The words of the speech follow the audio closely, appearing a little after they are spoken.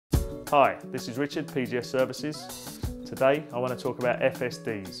Hi, this is Richard, PGS Services. Today I want to talk about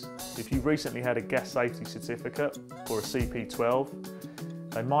FSDs. If you've recently had a gas safety certificate or a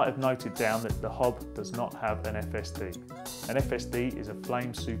CP12, they might have noted down that the hob does not have an FSD. An FSD is a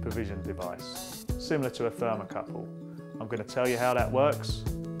flame supervision device, similar to a thermocouple. I'm going to tell you how that works.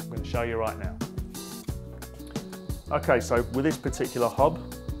 I'm going to show you right now. Okay, so with this particular hob,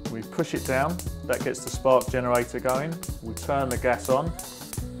 we push it down, that gets the spark generator going, we turn the gas on,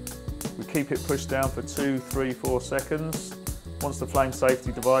 we keep it pushed down for 2, 3, 4 seconds. Once the flame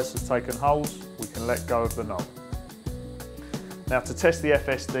safety device has taken hold, we can let go of the knob. Now to test the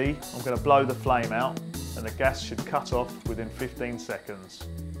FSD, I'm going to blow the flame out and the gas should cut off within 15 seconds.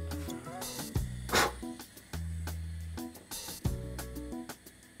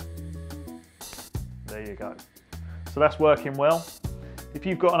 There you go. So that's working well. If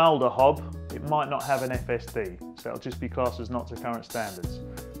you've got an older hob, it might not have an FSD, so it'll just be classed as not to current standards.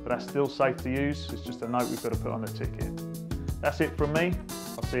 But that's still safe to use, it's just a note we've got to put on the ticket. That's it from me,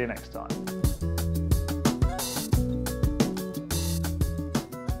 I'll see you next time.